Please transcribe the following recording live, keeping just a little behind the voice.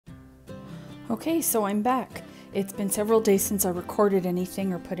Okay, so I'm back. It's been several days since I recorded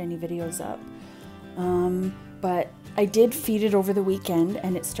anything or put any videos up. But I did feed it over the weekend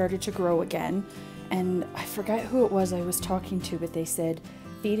and it started to grow again. And I forgot who it was I was talking to, but they said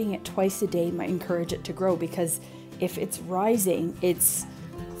feeding it twice a day might encourage it to grow, because if it's rising, it's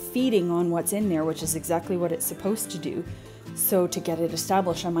feeding on what's in there, which is exactly what it's supposed to do. So to get it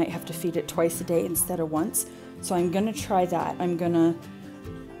established, I might have to feed it twice a day instead of once. So I'm gonna try that. I'm gonna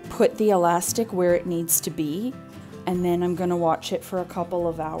put the elastic where it needs to be, and then I'm gonna watch it for a couple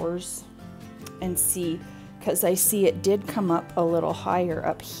of hours and see, because I see it did come up a little higher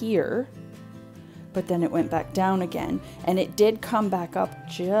up here, but then it went back down again, and it did come back up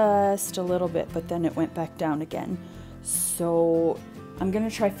just a little bit, but then it went back down again. So I'm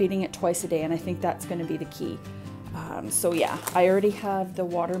gonna try feeding it twice a day, and I think that's gonna be the key. So yeah, I already have the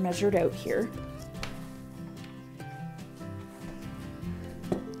water measured out here.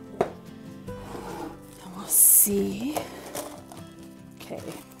 And we'll see. Okay,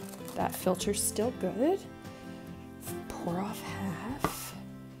 that filter's still good. Pour off half.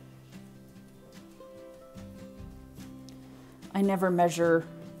 I never measure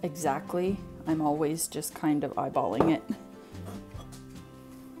exactly. I'm always just kind of eyeballing it.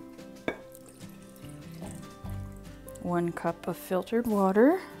 1 cup of filtered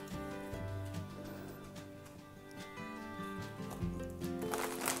water.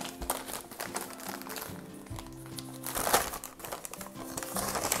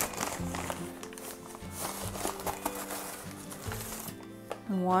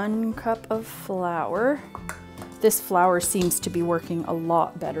 And 1 cup of flour. This flour seems to be working a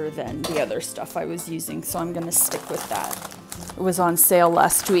lot better than the other stuff I was using, so I'm gonna stick with that. It was on sale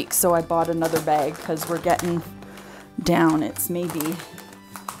last week, so I bought another bag because we're getting down. It's maybe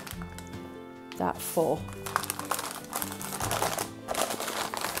that full.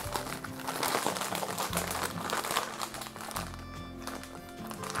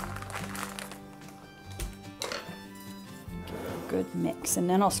 Good mix, and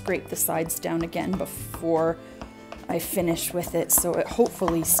then I'll scrape the sides down again before I finish with it, so it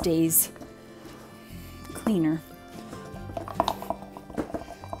hopefully stays cleaner.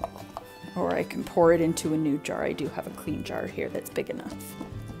 Or I can pour it into a new jar. I do have a clean jar here that's big enough.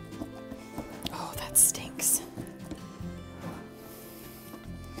 Oh, that stinks.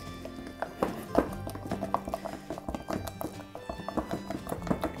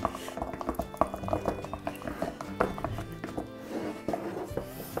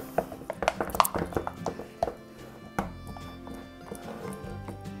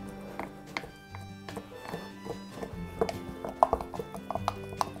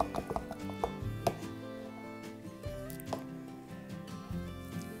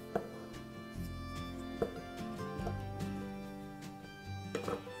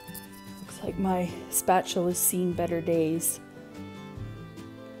 Like my spatula's seen better days.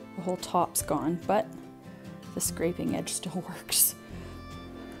 The whole top's gone, but the scraping edge still works.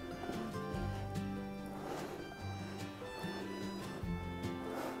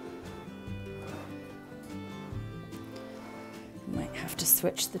 Might have to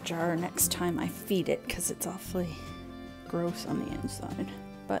switch the jar next time I feed it because it's awfully gross on the inside,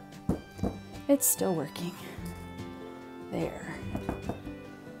 but it's still working. There.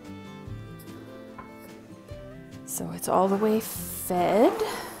 So it's all the way fed.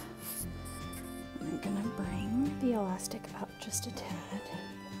 I'm gonna bring the elastic up just a tad.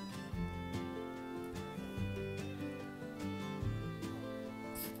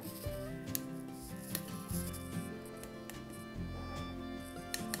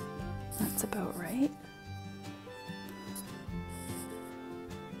 That's about right.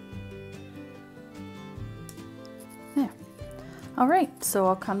 There. All right, so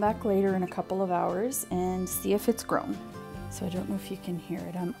I'll come back later in a couple of hours and see if it's grown. So I don't know if you can hear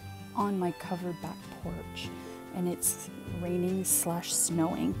it. I'm on my covered back porch and it's raining /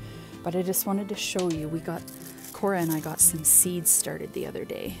 snowing, but I just wanted to show you, Cora and I got some seeds started the other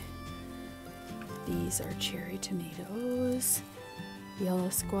day. These are cherry tomatoes, yellow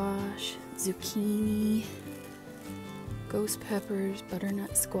squash, zucchini, ghost peppers,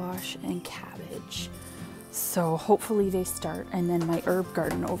 butternut squash, and cabbage. So hopefully they start. And then my herb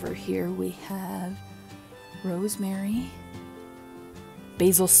garden over here, we have rosemary,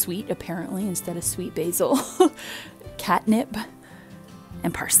 basil sweet apparently instead of sweet basil, catnip,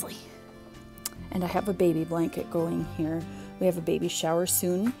 and parsley. And I have a baby blanket going here. We have a baby shower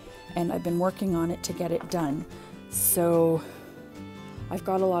soon, and I've been working on it to get it done. So I've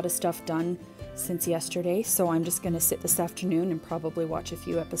got a lot of stuff done since yesterday, so I'm just gonna sit this afternoon and probably watch a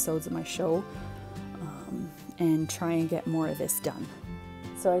few episodes of my show and try and get more of this done.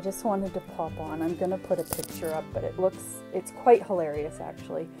 so I just wanted to pop on. I'm gonna put a picture up, but it's quite hilarious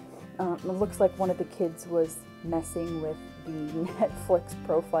actually. It looks like one of the kids was messing with the Netflix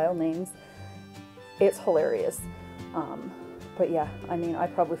profile names. It's hilarious. But yeah, I mean, I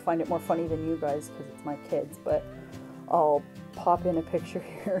probably find it more funny than you guys because it's my kids, but I'll pop in a picture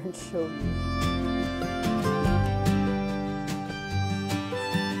here and show you.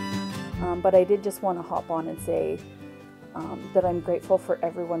 But I did just want to hop on and say that I'm grateful for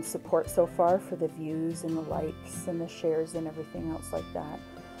everyone's support so far, for the views and the likes and the shares and everything else like that.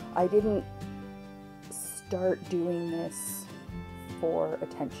 I didn't start doing this for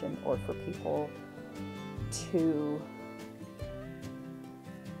attention or for people to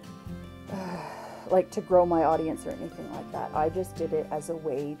like to grow my audience or anything like that. I just did it as a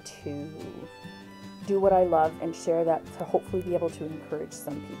way to do what I love and share that to hopefully be able to encourage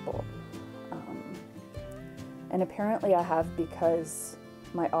some people. And apparently I have, because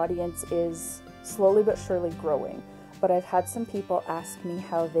my audience is slowly but surely growing. But I've had some people ask me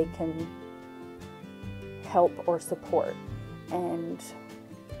how they can help or support. And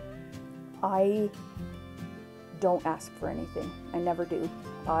I don't ask for anything. I never do.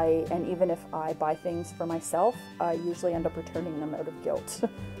 And even if I buy things for myself, I usually end up returning them out of guilt,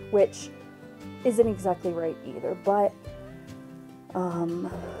 which isn't exactly right either. But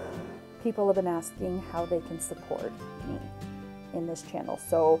people have been asking how they can support me in this channel.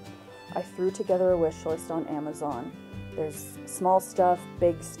 So I threw together a wish list on Amazon. There's small stuff,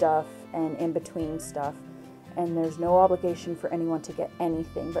 big stuff, and in-between stuff. And there's no obligation for anyone to get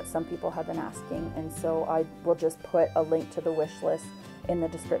anything, but some people have been asking. And so I will just put a link to the wish list in the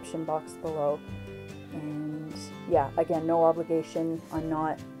description box below. And yeah, again, no obligation. I'm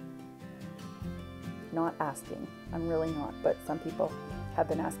not asking. I'm really not. But some people have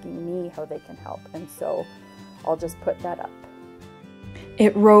been asking me how they can help. And so I'll just put that up.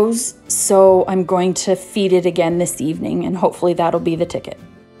 It rose, so I'm going to feed it again this evening, and hopefully that'll be the ticket.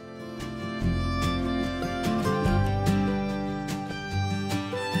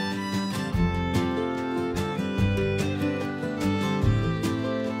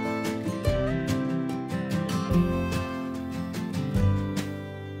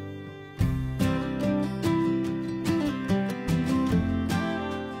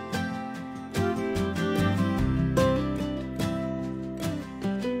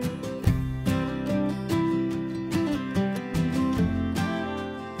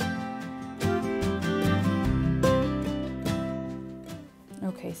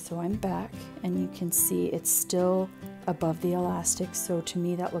 Okay, so I'm back, and you can see it's still above the elastic, so to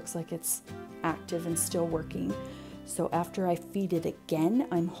me that looks like it's active and still working. So after I feed it again,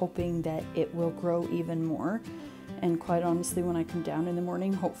 I'm hoping that it will grow even more. And quite honestly, when I come down in the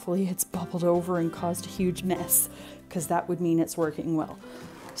morning, hopefully it's bubbled over and caused a huge mess, because that would mean it's working well.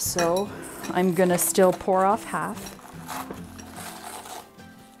 So I'm gonna still pour off half.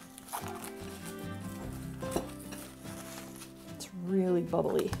 Really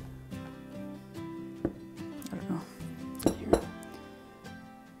bubbly. I don't know. Here.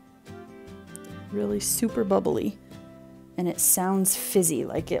 Really super bubbly. And it sounds fizzy,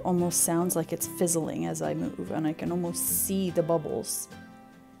 like it almost sounds like it's fizzling as I move, and I can almost see the bubbles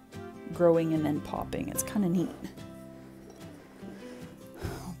growing and then popping. It's kind of neat.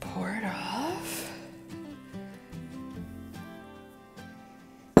 I'll pour it off.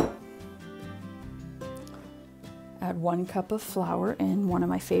 Add 1 cup of flour in one of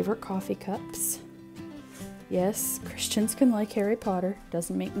my favorite coffee cups. Yes, Christians can like Harry Potter.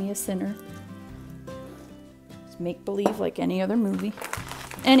 Doesn't make me a sinner. It's make believe like any other movie.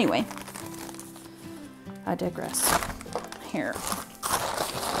 Anyway, I digress. Here.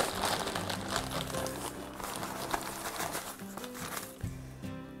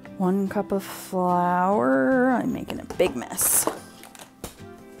 One cup of flour. I'm making a big mess.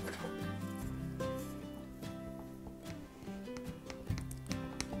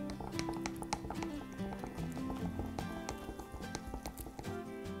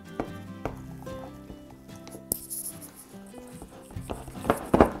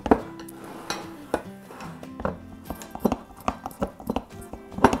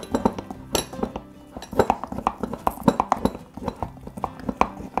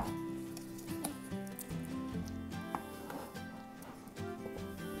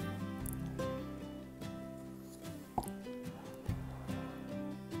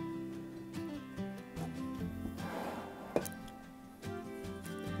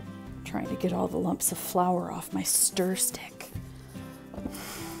 Trying to get all the lumps of flour off my stir stick.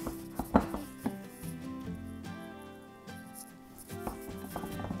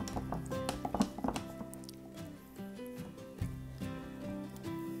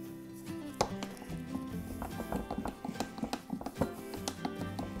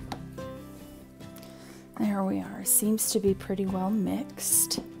 There we are. Seems to be pretty well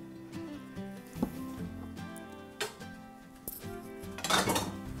mixed.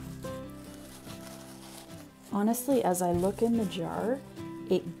 Honestly, as I look in the jar,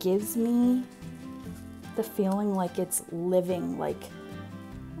 it gives me the feeling like it's living, like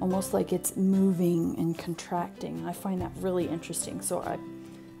almost like it's moving and contracting. I find that really interesting. So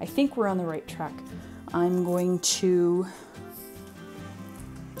I think we're on the right track. I'm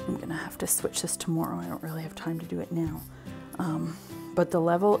gonna have to switch this tomorrow. I don't really have time to do it now. But the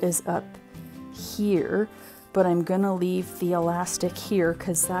level is up here, but I'm gonna leave the elastic here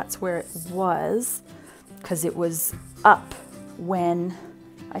because that's where it was, because it was up when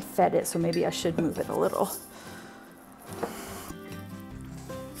I fed it. So maybe I should move it a little.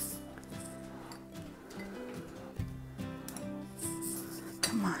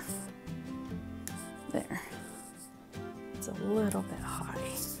 Come on. There. It's a little bit high,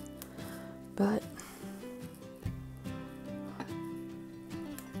 but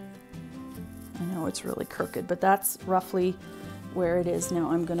I know it's really crooked, but that's roughly where it is now.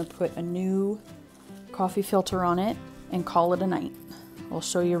 I'm gonna put a new coffee filter on it and call it a night. I'll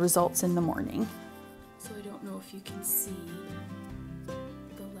show you results in the morning. So I don't know if you can see,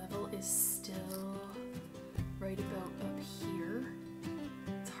 the level is still right about up here.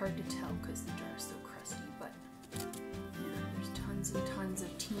 It's hard to tell because the jar is so crusty, but yeah, there's tons and tons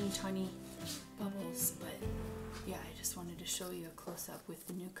of teeny tiny bubbles. But yeah, I just wanted to show you a close-up with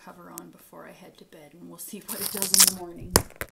the new cover on before I head to bed, and we'll see what it does in the morning.